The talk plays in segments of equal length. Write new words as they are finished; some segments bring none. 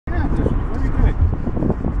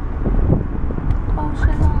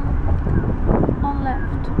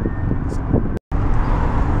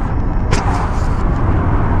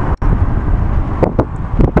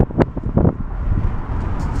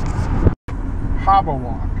Harbor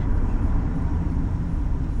Walk.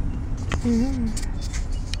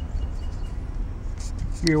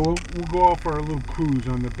 Yeah, we'll go out for a little cruise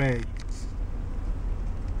on the bay.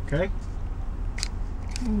 Okay?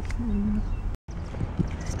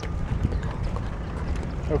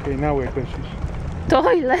 Okay, now we're fishes.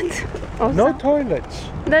 Toilet. Also. No toilets.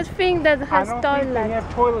 That thing that has I don't toilet. think they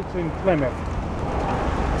have toilets in Plymouth.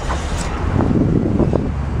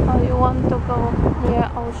 Oh, you want to go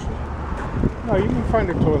near ocean? No, you can find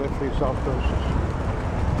a toilet for yourself, though.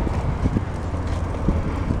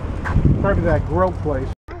 Probably that grill place.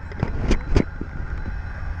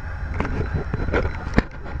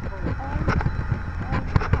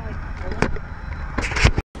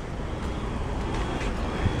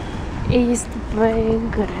 East Bay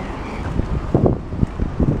Grill.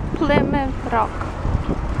 Plymouth Rock.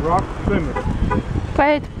 Rock, Plymouth.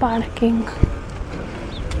 Paid parking.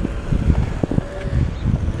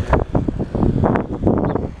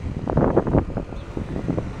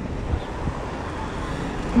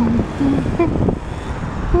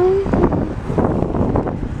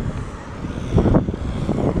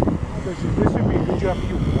 This would be a good job for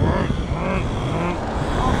you.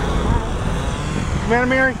 Come here,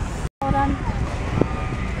 Mary.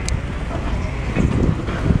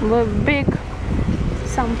 But big,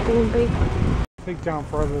 something big. I think down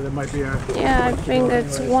further there might be a... Yeah, I think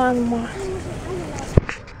it's one more.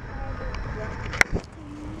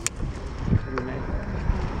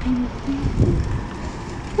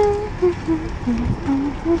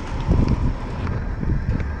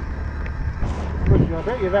 I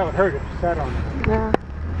bet you that would hurt if you sat on it. Yeah.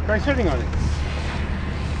 Try sitting on it.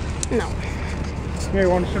 No. Here, you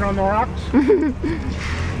want to sit on the rocks?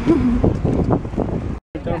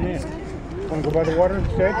 Down there. Want to go by the water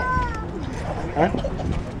instead? Huh?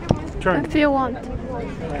 Turn. If you want.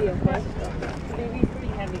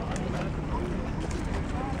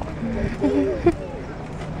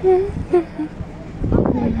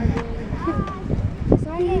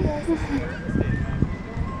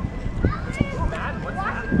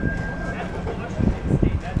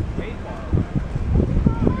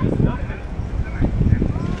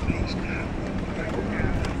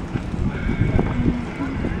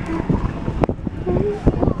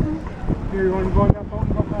 Here, you want to go on that boat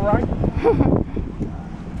and go for a ride?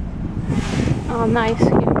 Oh, nice here.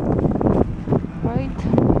 Right?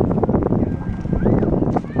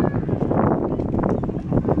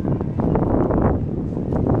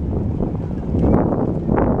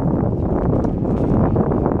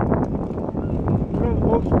 Where's the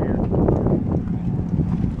boats here?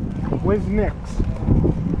 Where's Nick's?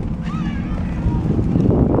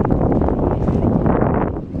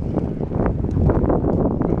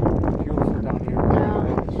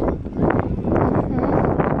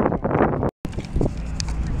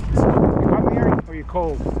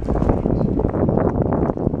 Cold.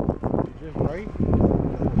 Just right.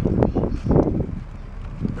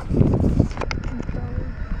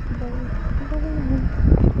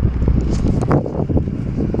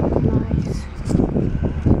 Nice.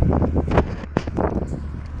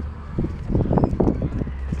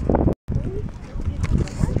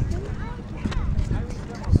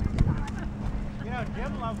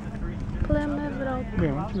 Plymouth Rock.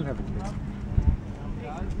 Yeah, why don't you have a kid?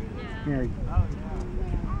 Mary,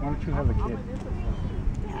 why don't you have a kid?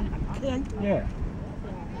 Kid? Yeah.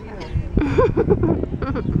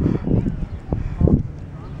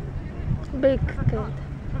 Big kid.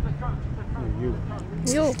 Yeah, you.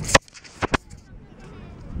 You.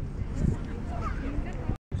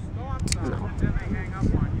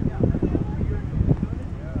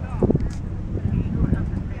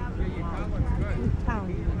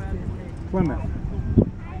 Plymouth.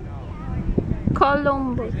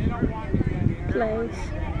 Columbus place.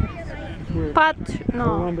 Pat, no.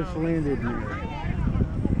 Columbus landed here.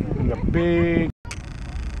 In the big...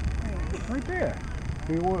 Right there.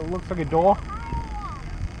 See what it looks like a door?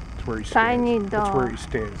 That's where he stays. Tiny That's door. where he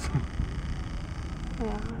stays.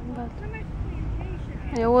 Yeah, but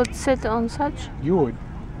you would sit on such? You would.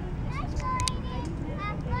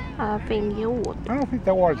 I think you would. I don't think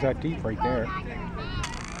that water's that deep right there.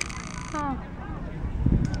 Oh.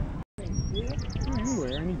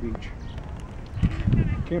 Anywhere, any beach.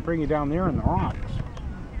 Can't bring you down there in the rocks.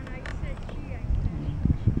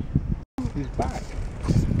 He's back.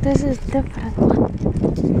 This is different one.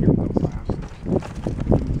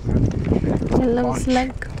 It looks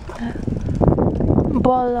like a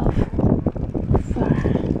ball of fur.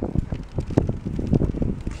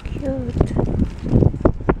 Cute.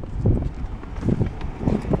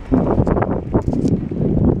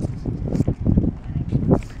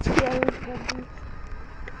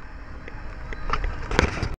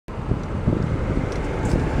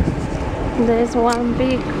 There's one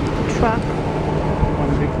big truck.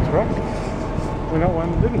 One big truck? Well, not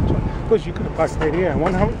one little truck. Because you could have parked right here.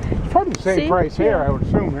 It's probably the same price here, I would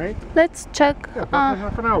assume, right? Let's check. Yeah,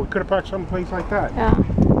 half an hour. We could have parked someplace like that. Yeah.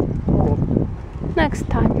 Oh, Next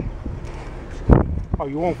time. oh,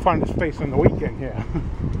 you won't find a space on the weekend here.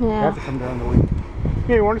 You Yeah. have to come down the week.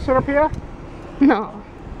 Here, you want to sit up here? No.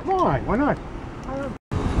 Come on, why not?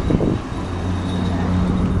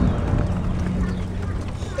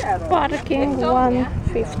 Parking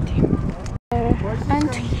 150.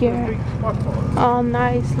 And here. Oh,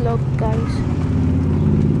 nice look, guys.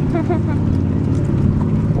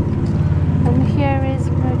 And here is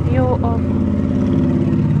the view of.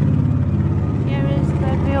 Here is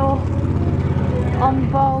the view on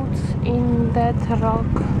boats in that rock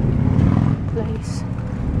place.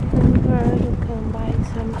 And where you can buy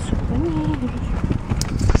some souvenirs.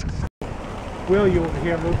 Will you over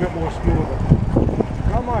here a little bit more smoother?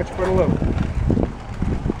 Not much, but a little.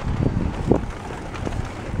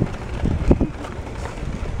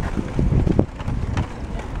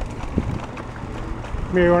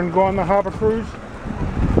 Maybe you want to go on the harbor cruise?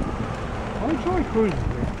 I enjoy cruises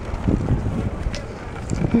there.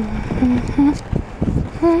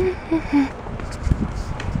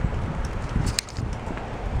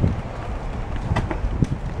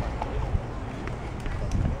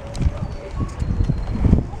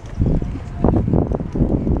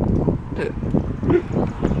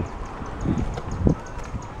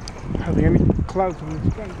 Are there any clouds in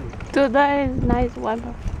the sky? Today is nice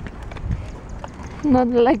weather. Not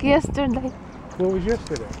like yesterday. What was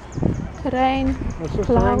yesterday? Rain, It's supposed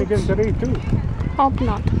to rain clouds. again today too. Hope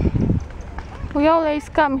not. We always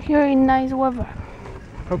come here in nice weather.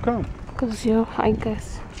 How come? Because you, I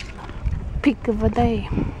guess, pick of a day.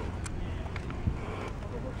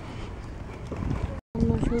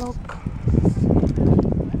 Let's look.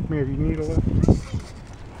 Maybe you need a lift.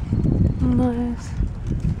 Nice.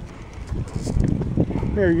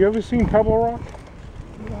 Mary, you ever seen Pebble Rock?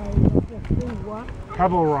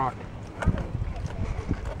 Pebble Rock.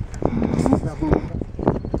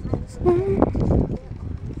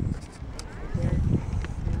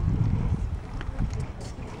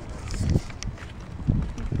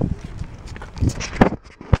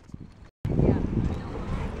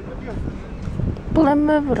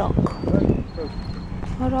 Plymouth Rock.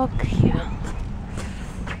 Rock here.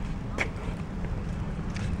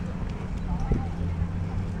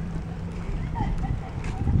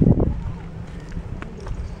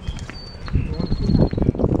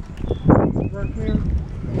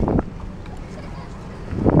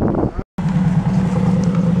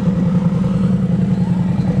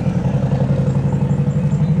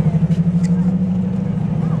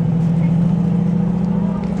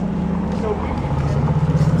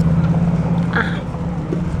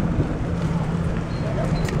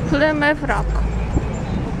 Plymouth Rock.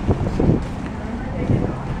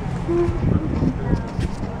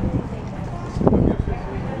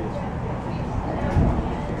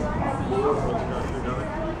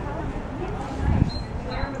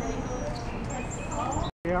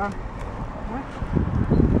 Yeah.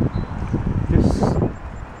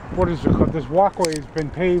 What is it called? This walkway has been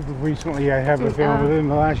paved recently, I have a feeling, within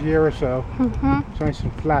the last year or so. It's nice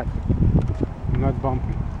and flat, not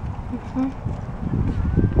bumpy.